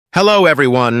Hello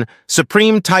everyone,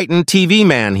 Supreme Titan TV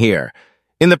Man here.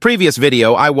 In the previous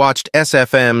video, I watched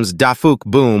SFM's Dafuk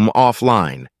Boom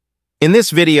offline. In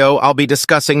this video, I'll be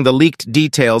discussing the leaked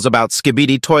details about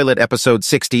Skibidi Toilet episode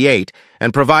 68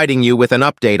 and providing you with an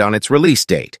update on its release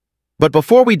date. But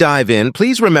before we dive in,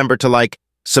 please remember to like,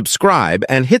 subscribe,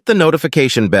 and hit the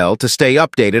notification bell to stay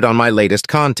updated on my latest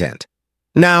content.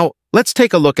 Now, let's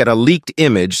take a look at a leaked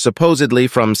image supposedly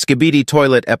from Skibidi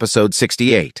Toilet episode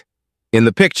 68. In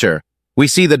the picture, we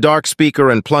see the dark speaker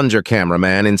and plunger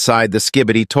cameraman inside the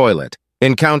Skibidi Toilet,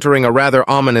 encountering a rather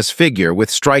ominous figure with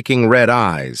striking red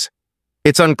eyes.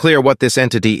 It's unclear what this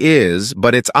entity is,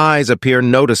 but its eyes appear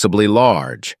noticeably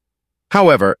large.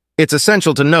 However, it's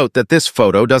essential to note that this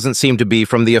photo doesn't seem to be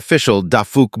from the official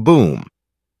Dafuk Boom.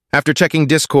 After checking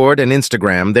Discord and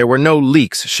Instagram, there were no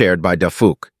leaks shared by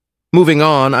Dafuk. Moving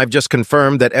on, I've just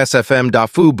confirmed that SFM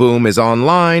Dafuk Boom is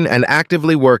online and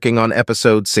actively working on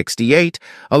episode 68,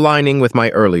 aligning with my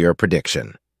earlier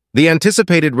prediction. The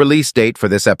anticipated release date for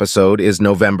this episode is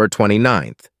November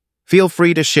 29th. Feel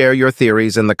free to share your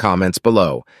theories in the comments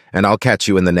below, and I'll catch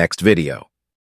you in the next video.